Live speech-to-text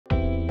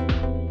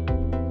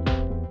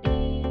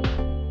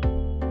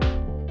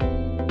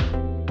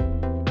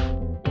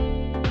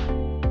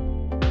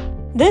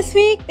This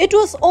week, it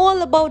was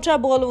all about our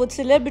Bollywood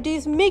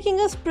celebrities making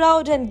us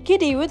proud and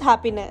giddy with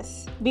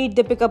happiness. Be it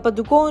Deepika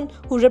Padukone,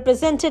 who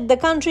represented the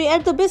country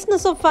at the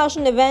Business of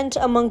Fashion event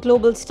among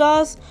global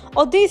stars,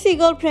 or Desi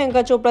girl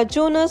Priyanka Chopra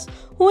Jonas,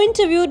 who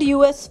interviewed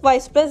US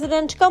Vice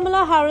President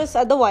Kamala Harris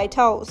at the White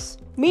House.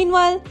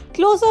 Meanwhile,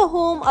 closer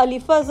home, Ali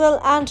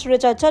Fazal and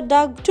Richa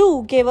Chaddha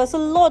too gave us a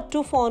lot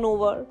to fawn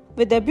over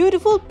with their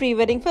beautiful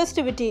pre-wedding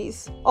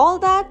festivities. All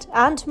that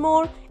and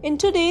more in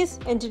today's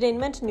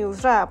entertainment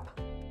news wrap.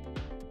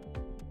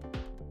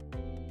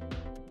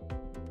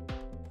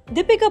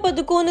 Deepika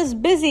Padukone is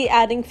busy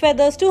adding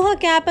feathers to her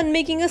cap and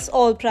making us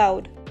all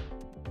proud.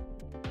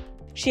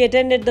 She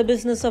attended the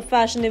Business of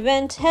Fashion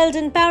event held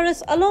in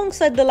Paris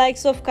alongside the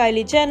likes of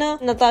Kylie Jenner,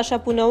 Natasha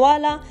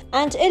Poonawalla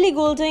and Ellie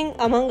Goulding,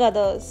 among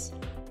others.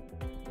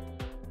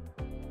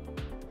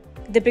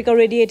 Deepika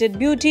radiated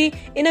beauty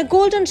in a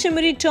golden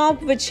shimmery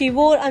top which she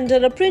wore under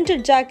a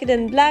printed jacket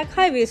and black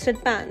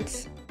high-waisted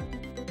pants.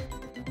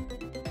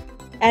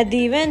 At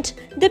the event,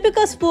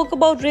 Deepika spoke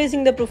about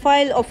raising the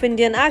profile of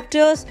Indian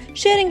actors,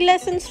 sharing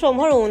lessons from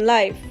her own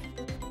life.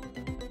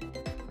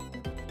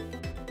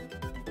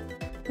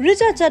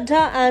 Richa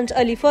Chaddha and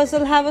Ali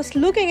Fazal have us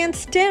looking and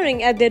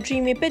staring at their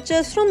dreamy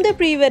pictures from their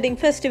pre-wedding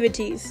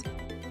festivities.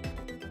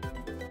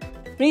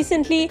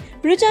 Recently,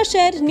 Richa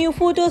shared new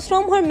photos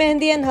from her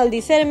Mehndi and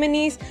Haldi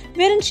ceremonies,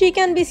 wherein she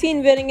can be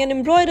seen wearing an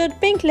embroidered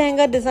pink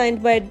lehenga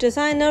designed by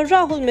designer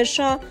Rahul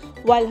Mishra,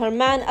 while her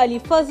man Ali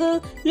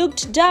Fazal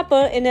looked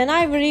dapper in an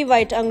ivory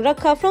white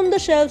angrakha from the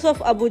shelves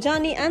of Abu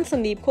Jani and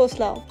Sandeep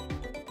Khosla.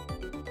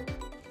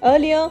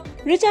 Earlier,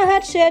 Richa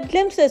had shared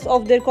glimpses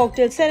of their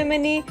cocktail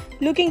ceremony,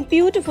 looking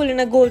beautiful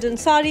in a golden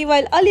sari,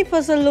 while Ali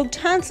Fazal looked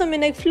handsome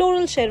in a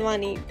floral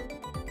sherwani.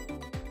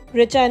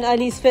 Richa and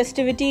Ali's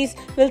festivities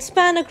will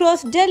span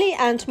across Delhi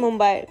and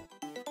Mumbai.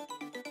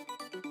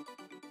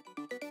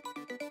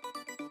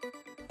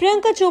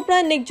 Priyanka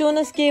Chopra and Nick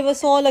Jonas gave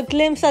us all a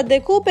glimpse at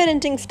their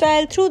co-parenting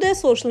style through their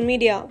social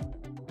media.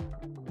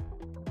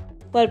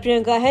 While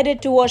Priyanka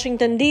headed to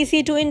Washington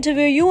DC to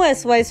interview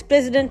US Vice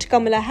President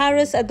Kamala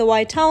Harris at the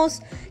White House,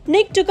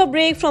 Nick took a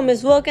break from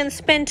his work and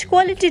spent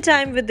quality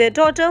time with their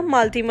daughter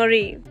Malti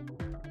Marie.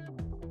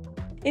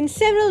 In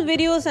several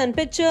videos and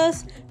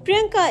pictures,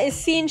 Priyanka is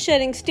seen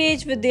sharing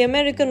stage with the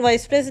American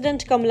Vice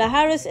President Kamala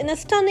Harris in a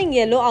stunning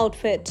yellow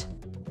outfit.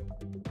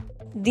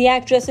 The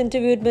actress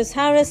interviewed Ms.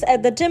 Harris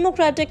at the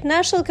Democratic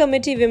National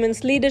Committee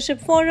Women's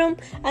Leadership Forum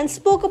and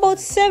spoke about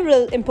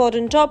several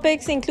important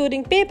topics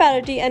including pay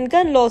parity and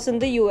gun laws in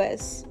the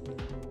US.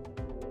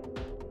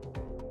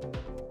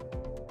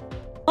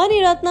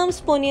 Mani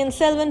Ratnam's Ponniyin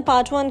Selvan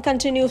Part 1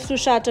 continues to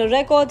shatter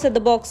records at the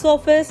box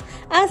office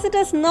as it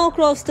has now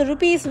crossed the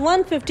Rs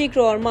 150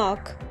 crore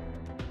mark.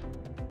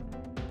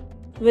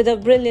 With a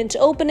brilliant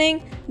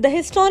opening, the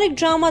historic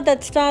drama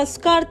that stars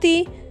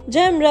Karthi,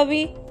 Jayam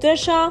Ravi,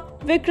 Trisha,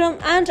 Vikram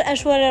and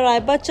Aishwarya Rai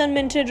Bachchan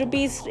minted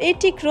Rs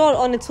 80 crore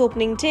on its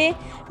opening day,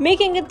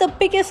 making it the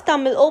biggest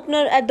Tamil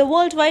opener at the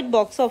worldwide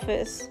box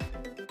office.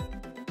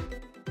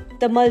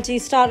 The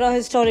multi-starrer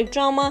historic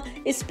drama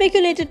is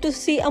speculated to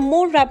see a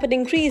more rapid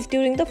increase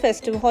during the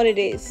festive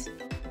holidays.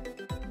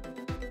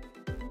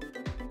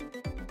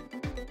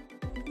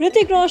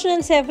 Hrithik Roshan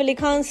and Saif Ali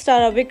Khan's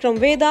starrer Vikram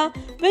Vedha,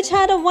 which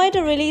had a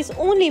wider release,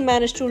 only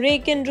managed to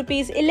rake in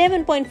Rs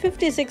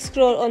 11.56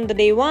 crore on the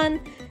day one,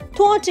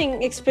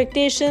 thwarting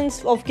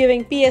expectations of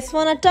giving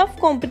PS1 a tough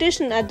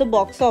competition at the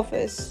box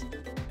office.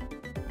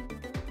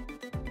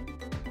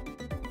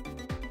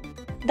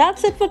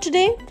 That's it for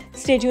today.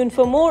 Stay tuned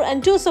for more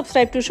and do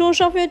subscribe to Show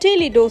for your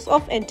daily dose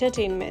of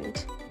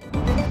entertainment.